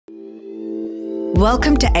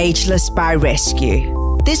Welcome to Ageless by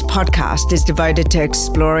Rescue. This podcast is devoted to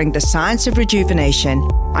exploring the science of rejuvenation,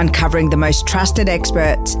 uncovering the most trusted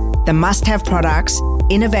experts, the must-have products,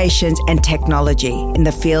 innovations, and technology in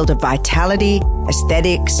the field of vitality,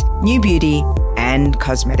 aesthetics, new beauty, and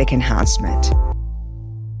cosmetic enhancement.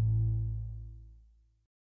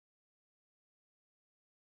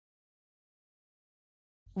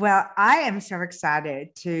 Well, I am so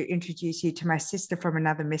excited to introduce you to my sister from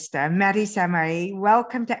another mister, Matty Samai.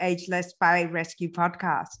 Welcome to Ageless by Rescue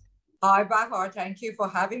podcast. Hi, Bahar. Thank you for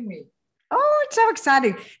having me. Oh, it's so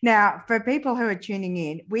exciting. Now, for people who are tuning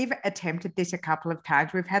in, we've attempted this a couple of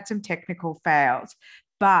times. We've had some technical fails,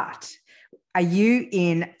 but are you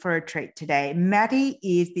in for a treat today? Matty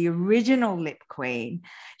is the original lip queen.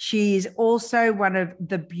 She is also one of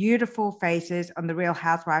the beautiful faces on the Real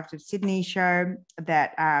Housewives of Sydney show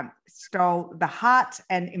that stole the heart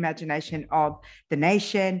and imagination of the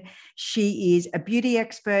nation. She is a beauty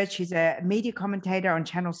expert. She's a media commentator on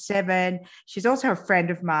Channel 7. She's also a friend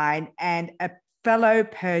of mine and a fellow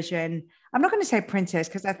Persian. I'm not going to say princess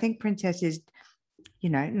because I think princess is,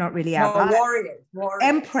 not really our vibe. Warrior.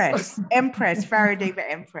 Empress, Faradiva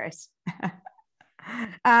Empress.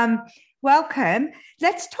 Welcome.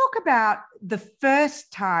 Let's talk about the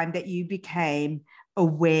first time that you became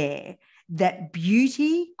aware that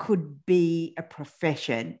beauty could be a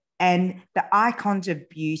profession and the icons of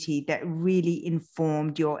beauty that really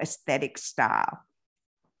informed your aesthetic style.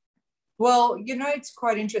 Well, it's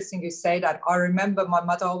quite interesting you say that. I remember my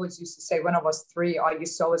mother always used to say when I was 3, I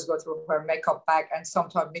used to always go through her makeup bag and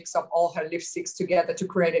sometimes mix up all her lipsticks together to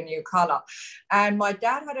create a new color. And my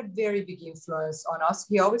dad had a very big influence on us.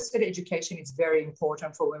 He always said education is very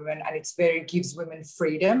important for women and gives women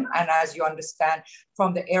freedom. And as you understand,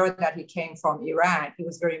 from the era that he came from, Iran, it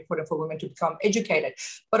was very important for women to become educated.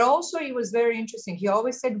 But also it was very interesting. He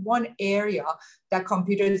always said one area that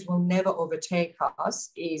computers will never overtake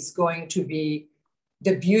us is going to be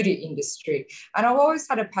the beauty industry. And I've always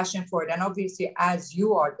had a passion for it. And obviously, as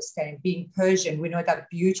you are the same, being Persian, we know that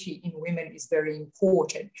beauty in women is very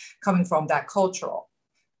important, coming from that cultural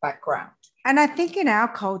background. And I think in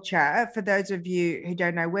our culture, for those of you who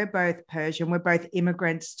don't know, we're both Persian, we're both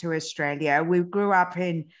immigrants to Australia. We grew up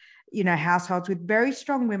in households with very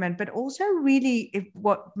strong women, but also really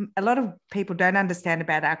what a lot of people don't understand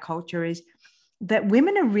about our culture is that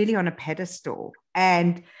women are really on a pedestal.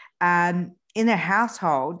 And in a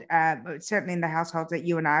household, certainly in the households that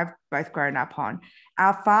you and I have both grown up on,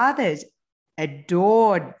 our fathers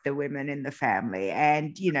adored the women in the family.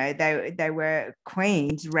 And, they were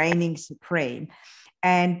queens reigning supreme.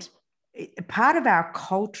 And part of our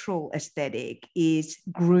cultural aesthetic is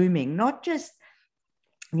grooming, not just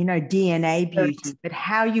DNA beauty, but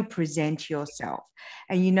how you present yourself.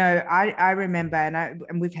 And, I remember,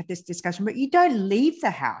 and we've had this discussion, but you don't leave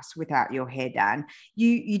the house without your hair done.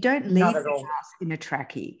 You don't leave the house in a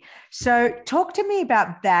trackie. So talk to me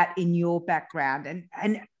about that in your background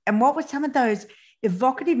and what were some of those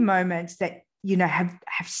evocative moments that, have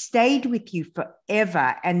stayed with you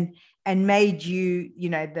forever and made you,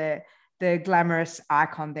 the glamorous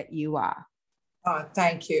icon that you are. Oh,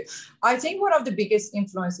 thank you. I think one of the biggest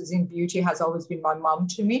influences in beauty has always been my mom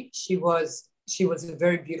to me. She was a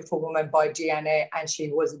very beautiful woman by DNA and she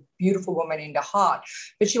was a beautiful woman in the heart.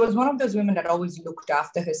 But she was one of those women that always looked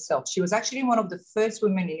after herself. She was actually one of the first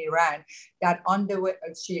women in Iran that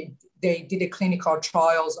they did a clinical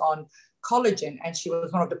trials on collagen, and she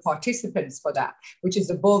was one of the participants for that, which is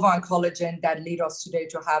the bovine collagen that lead us today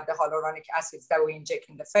to have the hyaluronic acids that we inject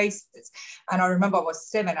in the faces. And I remember I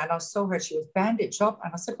was 7 and I saw her, she was bandaged up,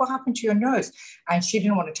 and I said, what happened to your nose? And she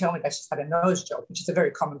didn't want to tell me that she's had a nose job, which is a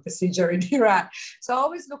very common procedure in Iran. So I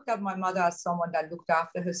always looked at my mother as someone that looked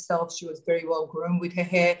after herself. She was very well groomed with her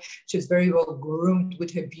hair. She was very well groomed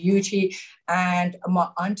with her beauty. And my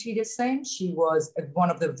auntie the same, she was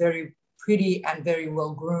one of the very pretty and very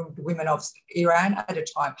well-groomed women of Iran at the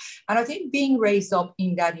time. And I think being raised up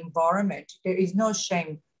in that environment, there is no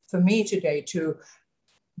shame for me today to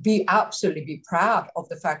absolutely be proud of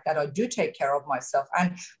the fact that I do take care of myself.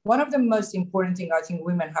 And one of the most important things I think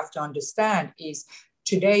women have to understand is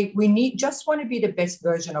today we just want to be the best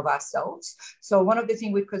version of ourselves. So one of the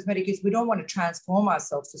things with cosmetic is we don't want to transform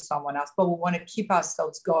ourselves to someone else, but we want to keep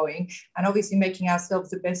ourselves going and obviously making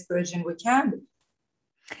ourselves the best version we can be.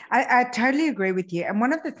 I totally agree with you. And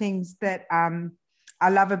one of the things that I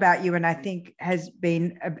love about you, and I think has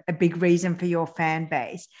been a big reason for your fan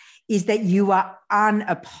base, is that you are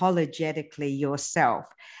unapologetically yourself.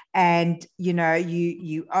 And, you know,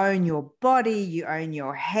 you own your body, you own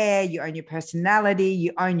your hair, you own your personality,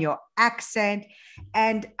 you own your accent.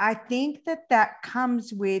 And I think that that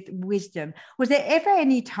comes with wisdom. Was there ever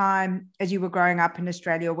any time as you were growing up in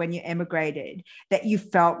Australia, when you emigrated, that you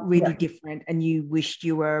felt really different and you wished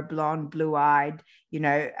you were a blonde, blue-eyed, you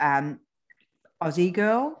know, Aussie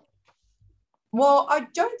girl? Well, I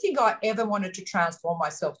don't think I ever wanted to transform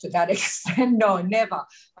myself to that extent. No, never.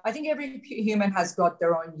 I think every human has got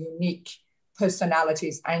their own unique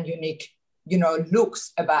personalities and unique, you know,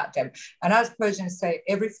 looks about them. And as Persians say,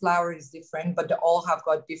 every flower is different, but they all have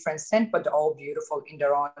got different scent, but they're all beautiful in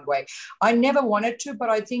their own way. I never wanted to, but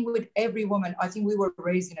I think with every woman, I think we were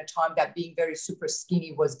raised in a time that being very super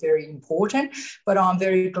skinny was very important. But I'm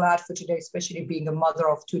very glad for today, especially being a mother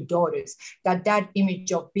of two daughters, that that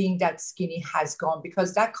image of being that skinny has gone,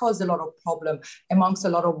 because that caused a lot of problem amongst a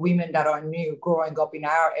lot of women that are new growing up in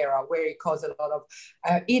our era, where it caused a lot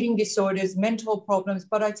of eating disorders, mental problems.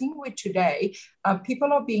 But I think with today,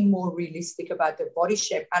 people are being more realistic about their body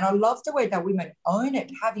shape. And I love the way that women own it,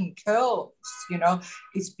 having curls, you know,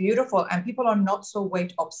 it's beautiful. And people are not so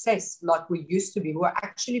weight obsessed like we used to be. We're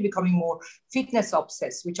actually becoming more fitness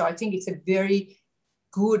obsessed, which I think is a very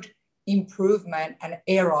good improvement and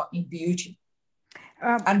era in beauty.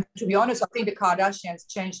 And to be honest, I think the Kardashians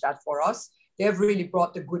changed that for us. They've really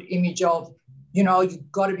brought the good image of, you know,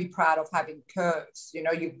 you've got to be proud of having curves. You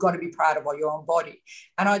know, you've got to be proud of your own body.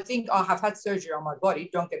 And I think I have had surgery on my body,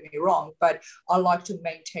 don't get me wrong, but I like to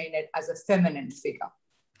maintain it as a feminine figure.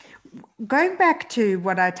 Going back to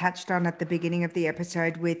what I touched on at the beginning of the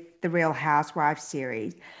episode with the Real Housewives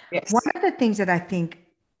series, yes. One of the things that I think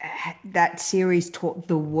that series taught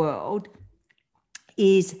the world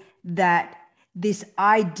is that this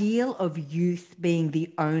ideal of youth being the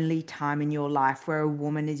only time in your life where a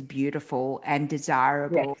woman is beautiful and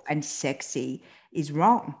desirable and sexy is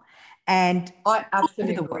wrong. And I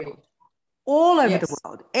absolutely agree. All over the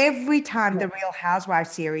world, every time the Real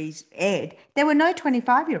Housewives series aired, there were no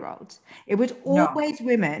 25-year-olds. It was always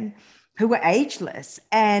women who were ageless,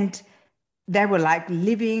 and they were like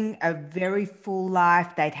living a very full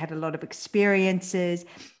life. They'd had a lot of experiences.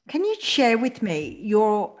 Can you share with me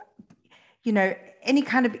your, you know, any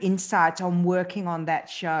kind of insights on working on that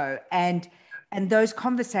show and those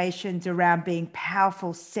conversations around being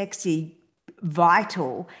powerful, sexy,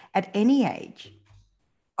 vital at any age?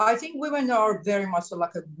 I think women are very much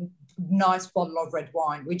like a nice bottle of red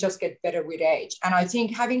wine. We just get better with age. And I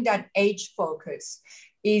think having that age focus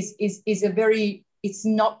is a very, it's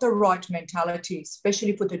not the right mentality,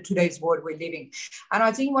 especially for today's world we're living. And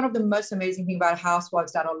I think one of the most amazing things about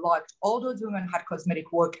Housewives that I liked, all those women had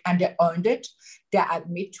cosmetic work and they owned it. They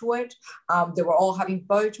admit to it. They were all having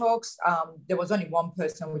Botox. There was only one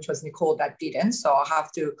person, which was Nicole, that didn't. So I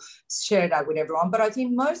have to share that with everyone. But I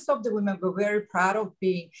think most of the women were very proud of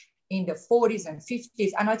being in the 40s and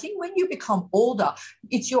 50s. And I think when you become older,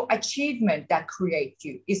 it's your achievement that creates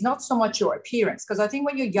you. It's not so much your appearance. Because I think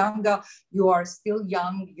when you're younger, you are still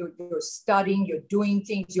young, you're studying, you're doing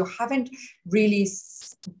things. You haven't really,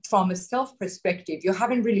 from a self perspective, you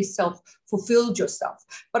haven't really self-fulfilled yourself.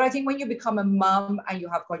 But I think when you become a mom and you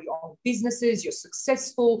have got your own businesses, you're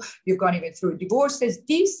successful, you've gone even through divorces,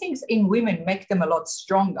 these things in women make them a lot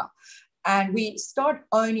stronger. And we start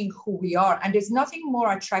owning who we are. And there's nothing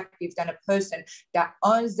more attractive than a person that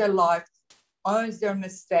owns their life, owns their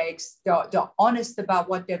mistakes, they're honest about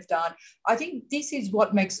what they've done. I think this is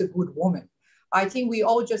what makes a good woman. I think we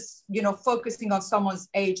all just, you know, focusing on someone's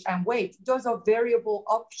age and weight. Those are variable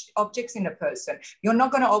objects in a person. You're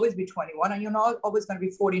not going to always be 21 and you're not always going to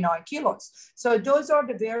be 49 kilos. So those are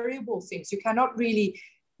the variable things. You cannot really,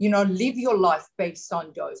 you know, live your life based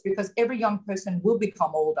on those, because every young person will become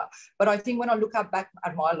older. But I think when I look back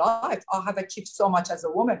at my life, I have achieved so much as a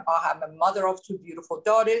woman. I am a mother of two beautiful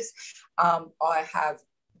daughters. I have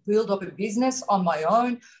built up a business on my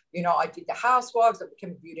own. You know, I did the Housewives. I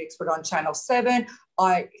became a beauty expert on Channel 7.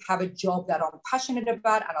 I have a job that I'm passionate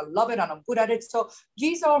about and I love it and I'm good at it. So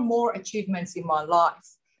these are more achievements in my life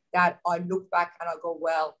that I look back and I go,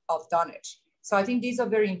 well, I've done it. So I think these are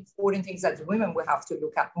very important things as women we have to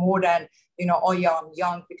look at more than, you know, oh yeah, I'm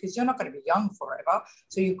young, because you're not going to be young forever.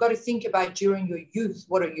 So you've got to think about during your youth,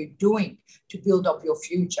 what are you doing to build up your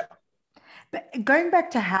future? But going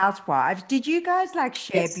back to Housewives, did you guys like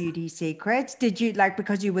share beauty secrets? Did you like,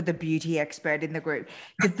 because you were the beauty expert in the group?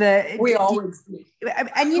 We always do.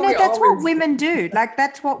 And you know, that's what women do. Like,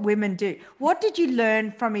 that's what women do. What did you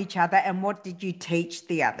learn from each other and what did you teach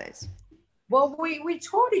the others? Well, we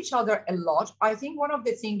taught each other a lot. I think one of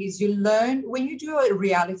the things is you learn when you do a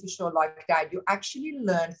reality show like that, you actually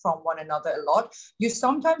learn from one another a lot. You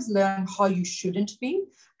sometimes learn how you shouldn't be,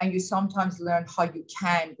 and you sometimes learn how you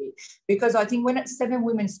can be. Because I think when 7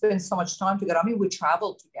 women spend so much time together, I mean, we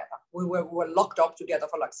traveled together. We were locked up together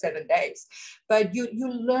for like 7 days. But you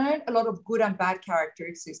learn a lot of good and bad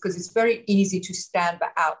characteristics, because it's very easy to stand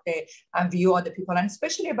out there and view other people. And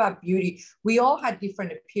especially about beauty, we all had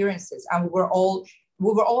different appearances, and we were all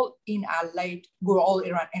in our we were all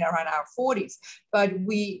in around our 40s, but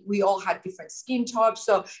we all had different skin types.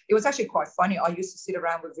 So it was actually quite funny. I used to sit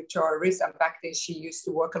around with Victoria Reese, and back then she used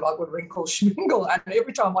to work a lot with wrinkle schmingle. And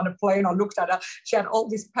every time on a plane I looked at her, she had all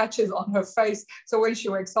these patches on her face. So when she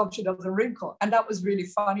wakes up, she doesn't wrinkle. And that was really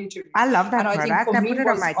funny to me. I love that and product. I think for me, put it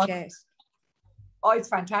on my chest. Oh, it's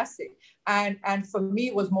fantastic. And for me,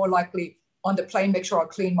 it was more likely on the plane, make sure I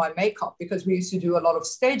clean my makeup, because we used to do a lot of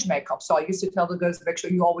stage makeup. So I used to tell the girls, make sure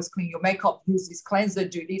you always clean your makeup, use this cleanser,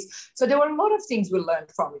 do this. So there were a lot of things we learned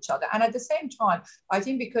from each other. And at the same time, I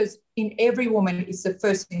think because in every woman, it's the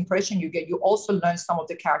first impression you get, you also learn some of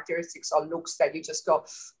the characteristics or looks that you just go,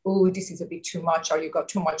 oh, this is a bit too much, or you got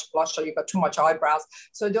too much blush, or you got too much eyebrows.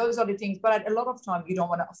 So those are the things. But a lot of time, you don't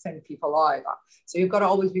want to offend people either. So you've got to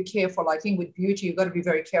always be careful. I think with beauty, you've got to be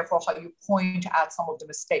very careful how you point out some of the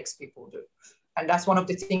mistakes people do. And that's one of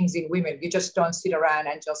the things in women. You just don't sit around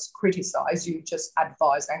and just criticize. You just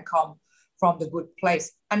advise and come from the good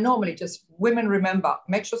place. And normally just women, remember,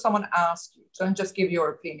 make sure someone asks you. Don't just give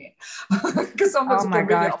your opinion. Because someone's my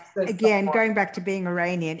really gosh. upset. Again, going back to being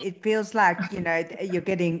Iranian, it feels like, you're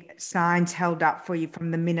getting signs held up for you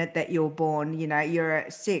from the minute that you're born. You're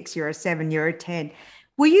a 6, you're a 7, you're a 10.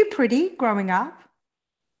 Were you pretty growing up?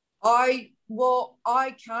 I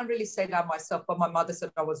can't really say that myself, but my mother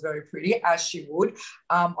said I was very pretty, as she would.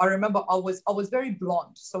 I remember I was very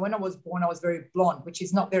blonde. So when I was born, I was very blonde, which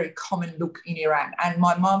is not very common look in Iran. And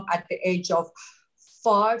my mom, at the age of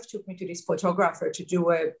 5, took me to this photographer to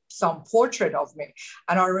do some portrait of me.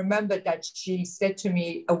 And I remember that she said to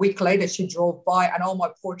me a week later, she drove by and all my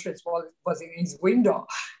portraits was in his window.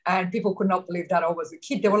 And people could not believe that I was a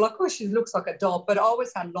kid. They were like, oh, she looks like a doll. But I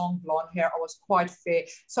always had long blonde hair. I was quite fair.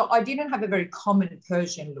 So I didn't have a very common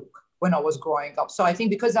Persian look when I was growing up. So I think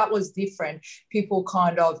because that was different, people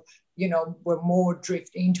kind of, were more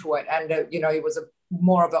drift into it. And, it was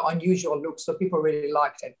more of an unusual look. So people really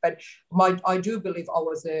liked it. But I do believe I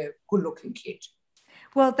was a good looking kid.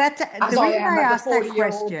 Well, that's the reason I asked that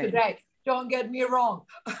question. Today. Don't get me wrong,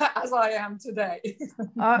 as I am today.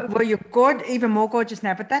 Well, you're good, even more gorgeous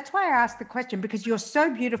now. But that's why I asked the question, because you're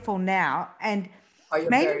so beautiful now. And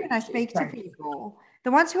maybe when I speak to people,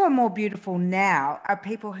 the ones who are more beautiful now are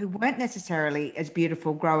people who weren't necessarily as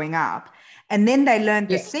beautiful growing up. And then they learned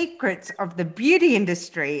the secrets of the beauty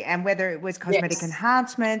industry, and whether it was cosmetic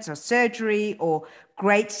enhancements or surgery or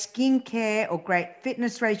great skincare or great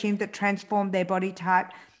fitness regime that transformed their body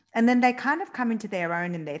type. And then they kind of come into their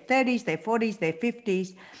own in their 30s, their 40s, their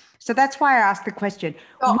 50s. So that's why I asked the question.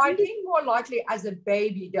 So I think more likely as a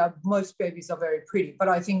baby, most babies are very pretty. But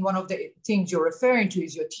I think one of the things you're referring to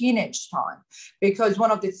is your teenage time. Because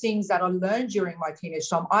one of the things that I learned during my teenage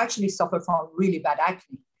time, I actually suffered from really bad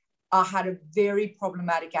acne. I had a very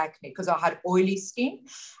problematic acne because I had oily skin.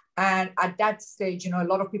 And at that stage, a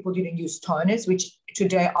lot of people didn't use toners, which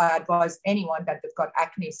today I advise anyone that they've got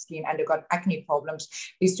acne skin and they've got acne problems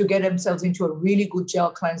is to get themselves into a really good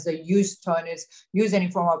gel cleanser, use toners, use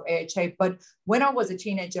any form of AHA. But when I was a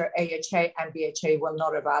teenager, AHA and BHA were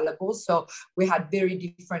not available. So we had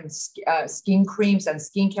very different skin creams and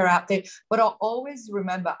skincare out there. But I always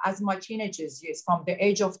remember as my teenagers years, from the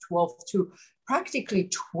age of 12 to practically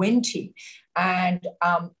 20, and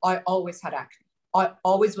I always had acne. I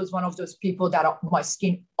always was one of those people that my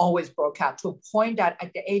skin always broke out, to a point that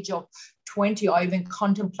at the age of 20, I even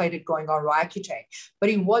contemplated going on Roaccutane. But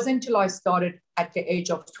it wasn't until I started at the age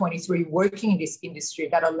of 23 working in this industry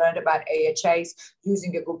that I learned about AHAs,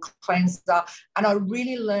 using a good cleanser. And I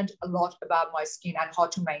really learned a lot about my skin and how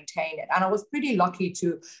to maintain it. And I was pretty lucky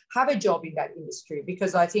to have a job in that industry,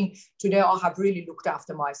 because I think today I have really looked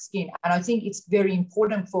after my skin. And I think it's very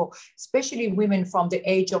important for especially women from the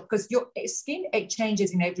age of, because your skin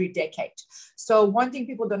changes in every decade. So one thing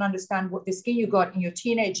people don't understand, what the skin you got in your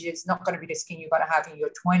teenage years is not going to be the skin you're going to have in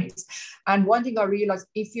your 20s. And one thing I realized,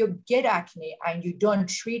 if you get acne and you don't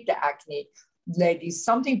treat the acne, ladies,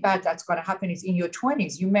 something bad that's going to happen is in your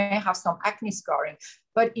 20s, you may have some acne scarring,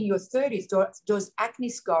 but in your 30s, those acne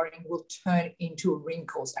scarring will turn into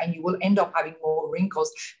wrinkles, and you will end up having more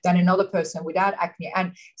wrinkles than another person without acne.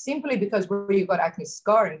 And simply because where you got acne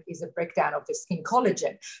scarring is a breakdown of the skin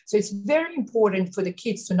collagen. So it's very important for the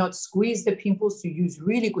kids to not squeeze the pimples, to use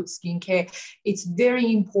really good skincare. It's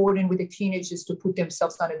very important with the teenagers to put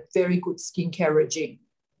themselves on a very good skincare regime.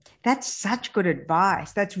 That's such good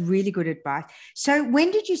advice. That's really good advice. So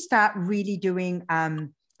when did you start really doing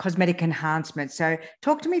cosmetic enhancement? So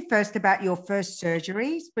talk to me first about your first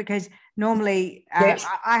surgeries, because normally Yes.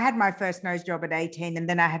 I had my first nose job at 18 and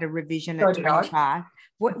then I had a revision at 25.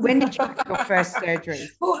 When did you have your first surgery?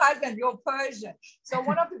 Who hasn't? You're Persian. So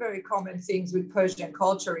one of the very common things with Persian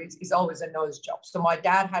culture is always a nose job. So my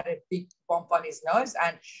dad had a big bump on his nose,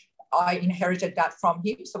 and I inherited that from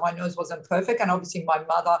him. So my nose wasn't perfect. And obviously my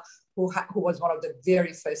mother, who was one of the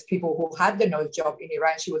very first people who had the nose job in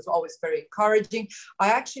Iran, she was always very encouraging.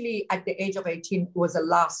 I actually, at the age of 18, was the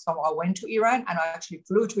last time I went to Iran, and I actually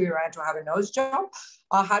flew to Iran to have a nose job.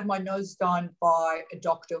 I had my nose done by a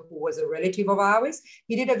doctor who was a relative of ours.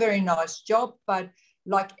 He did a very nice job, but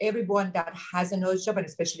like everyone that has a nose job, and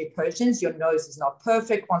especially Persians, your nose is not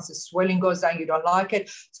perfect. Once the swelling goes down, you don't like it.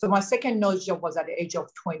 So my second nose job was at the age of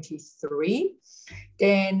 23.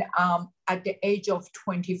 Then at the age of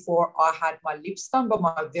 24, I had my lips done, but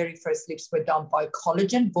my very first lips were done by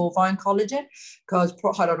collagen, bovine collagen, because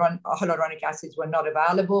hyaluronic acids were not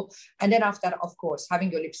available. And then after that, of course,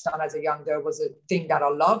 having your lips done as a young girl was a thing that I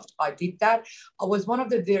loved. I did that. I was one of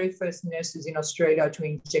the very first nurses in Australia to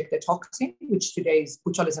inject the toxin, which today is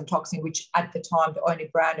botulism toxin, which at the time, the only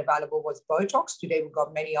brand available was Botox. Today, we've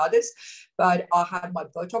got many others. But I had my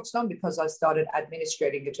Botox done because I started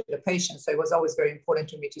administrating it to the patient. So it was always very important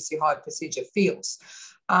to me to see how a procedure feels.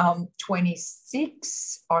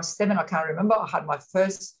 26 or 7, I can't remember, I had my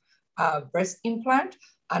first breast implant.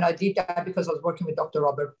 And I did that because I was working with Dr.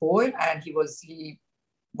 Robert Boyle, and he was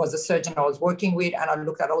a surgeon I was working with, and I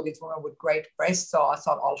looked at all these women with great breasts. So I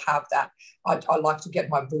thought, I'll have that. I'd like to get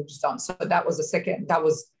my boobs done. So that was the second. That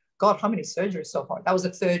was, God, how many surgeries so far? That was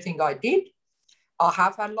the third thing I did. I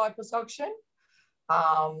have had liposuction.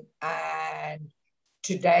 And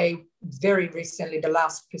today, very recently, the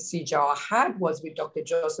last procedure I had was with Dr.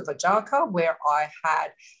 Joseph Ajaka, where I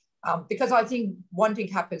had, because I think one thing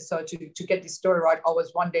happened. So to get this story right, I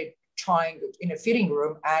was one day trying in a fitting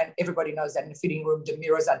room, and everybody knows that in a fitting room, the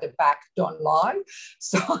mirrors at the back don't lie.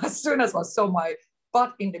 So as soon as I saw my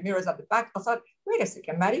butt in the mirrors at the back, I thought, wait a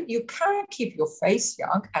second, Matty, you can't keep your face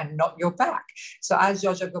young and not your back. So as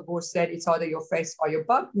Jaja Gabor said, it's either your face or your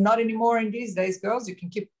butt. Not anymore in these days, girls. You can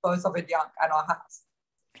keep both of it young, and I have.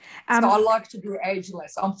 So I like to be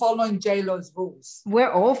ageless. I'm following J-Lo's rules.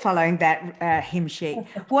 We're all following that hymn sheet.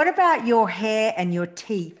 What about your hair and your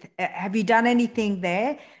teeth? Have you done anything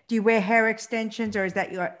there? Do you wear hair extensions, or is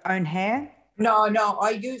that your own hair? No,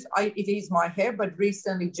 it is my hair, but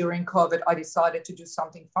recently during COVID, I decided to do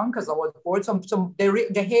something fun because I was bored. So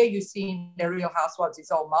the hair you see in the Real Housewives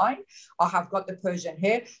is all mine. I have got the Persian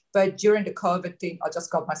hair, but during the COVID thing, I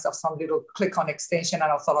just got myself some little click-on extension,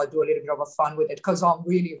 and I thought I'd do a little bit of a fun with it because I'm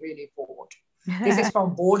really, really bored. This is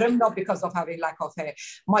from boredom, not because of having lack of hair.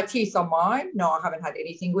 My teeth are mine. No, I haven't had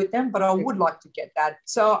anything with them, but I would like to get that.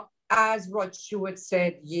 So as Rod Stewart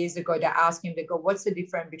said years ago, they asked him, they go, what's the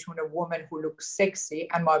difference between a woman who looks sexy,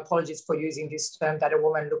 and my apologies for using this term, that a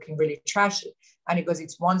woman looking really trashy? And he goes,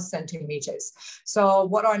 it's 1 centimeter. So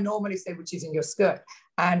what I normally say, which is in your skirt,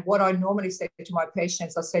 and what I normally say to my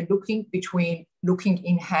patients, I say looking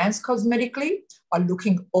enhanced cosmetically or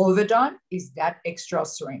looking overdone is that extra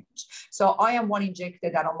syringe. So I am one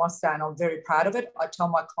injector that I must say, and I'm very proud of it. I tell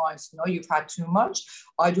my clients, no, you've had too much.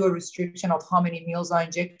 I do a restriction of how many meals I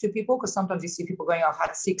inject to people, because sometimes you see people going, I've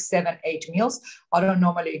had 6, 7, 8 meals. I don't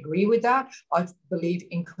normally agree with that. I believe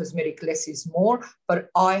in cosmetic less is more. But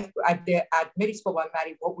at Medispa by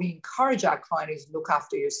Matty, what we encourage our clients is look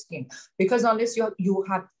after your skin, because unless you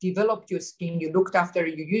have developed your skin, you looked after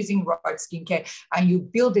it, you're using right skincare, and you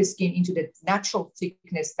build the skin into the natural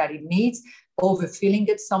thickness that it needs, overfilling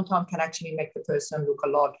it sometimes can actually make the person look a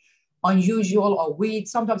lot unusual or weird.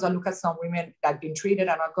 Sometimes I look at some women that have been treated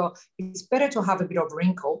and I go, it's better to have a bit of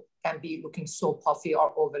wrinkle than be looking so puffy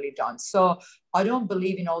or overly done. So I don't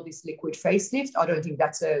believe in all this liquid facelift. I don't think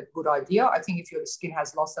that's a good idea. I think if your skin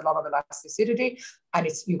has lost a lot of elasticity and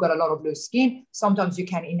you've got a lot of loose skin, sometimes you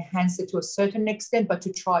can enhance it to a certain extent, but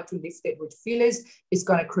to try to lift it with fillers is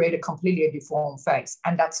going to create a completely deformed face.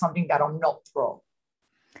 And that's something that I'm not pro.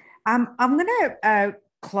 I'm going to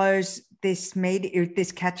close this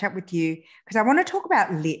catch up with you because I want to talk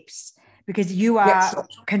about lips, because you Yeah, are sure.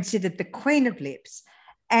 considered the queen of lips.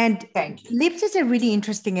 And Thank you. lips is a really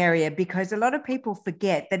interesting area because a lot of people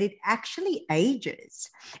forget that it actually ages.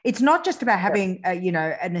 It's not just about having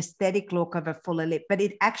an aesthetic look of a fuller lip, but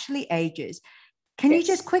it actually ages. Can you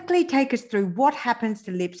just quickly take us through what happens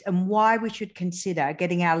to lips and why we should consider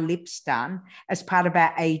getting our lips done as part of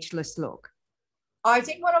our ageless look? I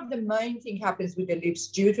think one of the main things happens with the lips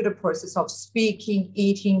due to the process of speaking,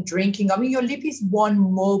 eating, drinking. I mean, your lip is one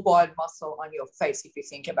mobile muscle on your face, if you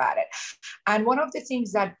think about it. And one of the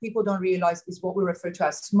things that people don't realize is what we refer to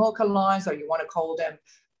as smoker lines, or you want to call them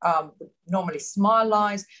normally smile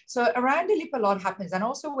lines. So around the lip, a lot happens. And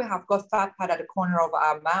also we have got fat pad at the corner of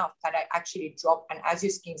our mouth that actually drop. And as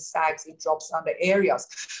your skin sags, it drops on the areas.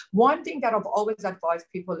 One thing that I've always advised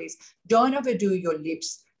people is don't overdo your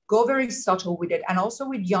lips. Go very subtle with it. And also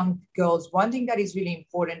with young girls, one thing that is really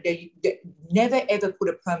important, they never ever put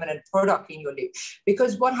a permanent product in your lip.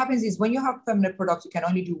 Because what happens is when you have permanent products, you can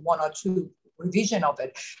only do 1 or 2 revision of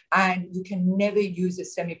it. And you can never use a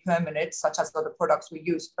semi-permanent, such as other products we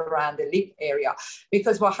use around the lip area.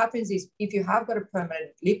 Because what happens is if you have got a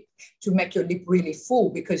permanent lip to make your lip really full,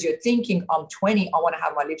 because you're thinking, I'm 20, I want to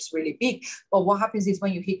have my lips really big. But what happens is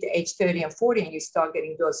when you hit the age 30 and 40 and you start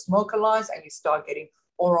getting those smoker lines and you start getting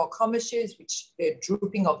oral commissions, which the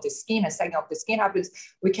drooping of the skin and sagging of the skin happens,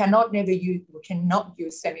 we cannot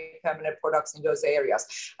use semi-permanent products in those areas.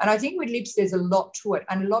 And I think with lips, there's a lot to it.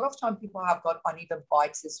 And a lot of time people have got uneven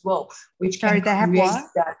bites as well, which can create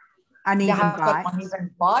that. They have got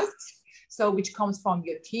uneven bites. So which comes from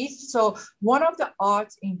your teeth. So one of the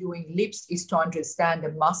arts in doing lips is to understand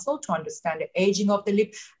the muscle, to understand the aging of the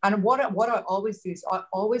lip. And what I always do is I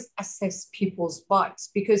always assess people's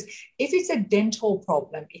bites, because if it's a dental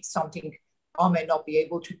problem, it's something I may not be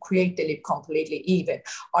able to create the lip completely even.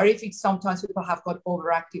 Or if it's sometimes people have got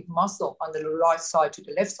overactive muscle on the right side to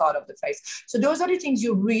the left side of the face. So those are the things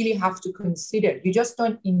you really have to consider. You just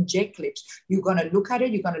don't inject lips. You're going to look at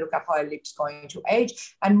it. You're going to look at how a lip's going to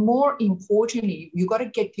age. And more importantly, you got to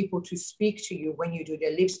get people to speak to you when you do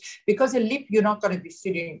their lips, because a lip, you're not going to be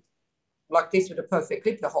sitting like this with a perfect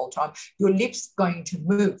lip the whole time. Your lip's going to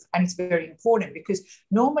move. And it's very important because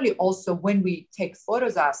normally also when we take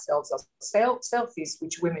photos ourselves as selfies,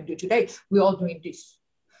 which women do today, we're all doing this.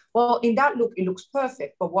 Well, in that look, it looks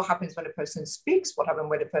perfect. But what happens when a person speaks? What happens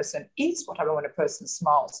when a person eats? What happens when a person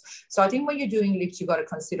smiles? So I think when you're doing lips, you got to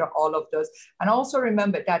consider all of those. And also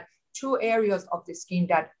remember that 2 areas of the skin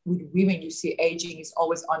that with women you see aging is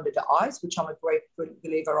always under the eyes, which I'm a great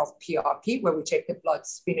believer of PRP, where we take the blood,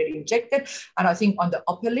 spin it, inject it. And I think on the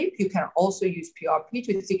upper lip, you can also use PRP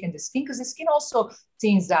to thicken the skin, because the skin also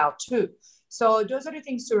thins out too. So those are the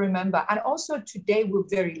things to remember. And also today we're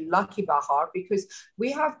very lucky, Bahar, because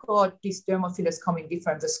we have got these dermophilus coming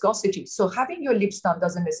different viscosity. So having your lips done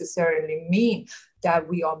doesn't necessarily mean that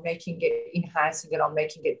we are making it, enhancing it or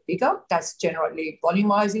making it bigger. That's generally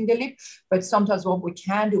volumizing the lip. But sometimes what we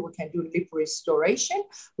can do lip restoration,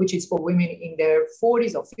 which is for women in their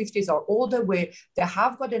 40s or 50s or older, where they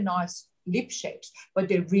have got a nice lip shapes, but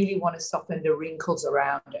they really want to soften the wrinkles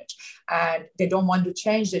around it. And they don't want to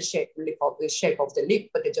change the shape of the lip,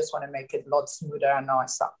 but they just want to make it a lot smoother and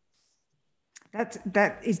nicer.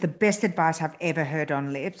 That is the best advice I've ever heard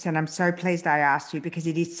on lips. And I'm so pleased I asked you, because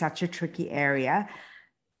it is such a tricky area.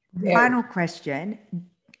 Yeah. Final question.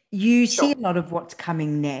 You see a lot of what's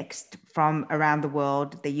coming next from around the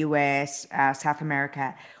world, the US, South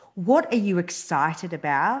America. What are you excited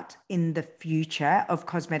about in the future of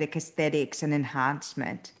cosmetic aesthetics and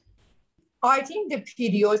enhancement? I think the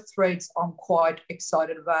PDO threads, I'm quite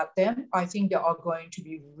excited about them. I think they are going to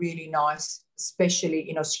be really nice, especially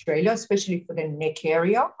in Australia, especially for the neck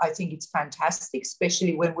area. I think it's fantastic,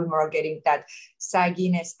 especially when women are getting that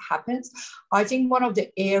sagginess happens. I think one of the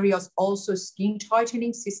areas also, skin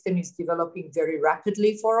tightening system is developing very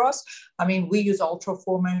rapidly for us. I mean, we use ultra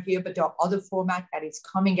format here, but there are other formats that is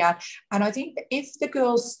coming out. And I think that if the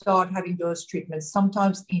girls start having those treatments,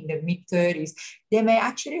 sometimes in the mid-30s, they may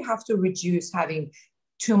actually have to reduce having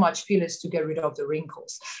too much fillers to get rid of the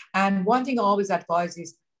wrinkles. And one thing I always advise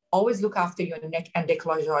is always look after your neck and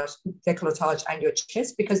décolletage and your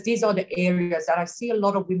chest, because these are the areas that I see a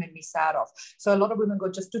lot of women miss out of. So a lot of women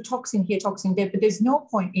go just do toxin here, toxin there, but there's no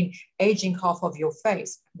point in aging half of your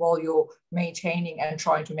face while you're maintaining and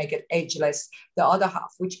trying to make it ageless the other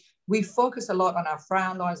half, which we focus a lot on our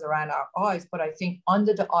frown lines around our eyes, but I think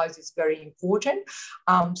under the eyes is very important.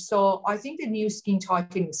 So I think the new skin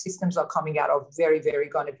tightening systems are coming out are very, very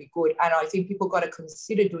going to be good. And I think people got to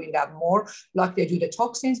consider doing that more, like they do the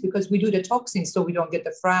toxins, because we do the toxins so we don't get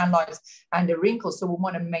the frown lines and the wrinkles. So we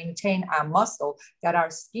want to maintain our muscle that our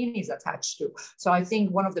skin is attached to. So I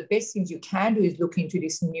think one of the best things you can do is look into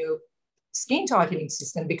this new skin tightening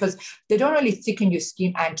system, because they don't only thicken your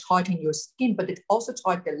skin and tighten your skin, but it also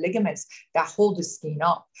tighten the ligaments that hold the skin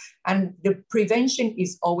up. And the prevention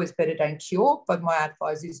is always better than cure, but my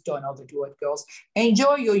advice is don't overdo it, girls.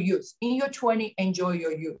 Enjoy your youth. In your 20s, enjoy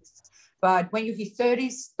your youth. But when you hit 30,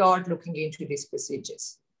 start looking into these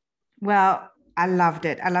procedures. Well, I loved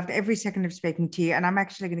it. I loved every second of speaking to you. And I'm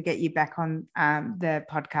actually going to get you back on the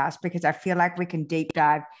podcast, because I feel like we can deep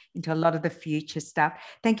dive into a lot of the future stuff.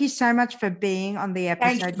 Thank you so much for being on the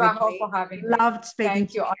episode. Thank you, for having me. Loved speaking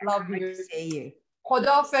Thank to you. I love you. To see you.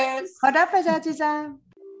 Khodafez. Khodafez, Azizam.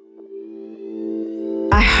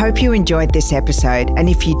 I hope you enjoyed this episode. And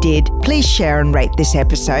if you did, please share and rate this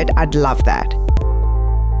episode. I'd love that.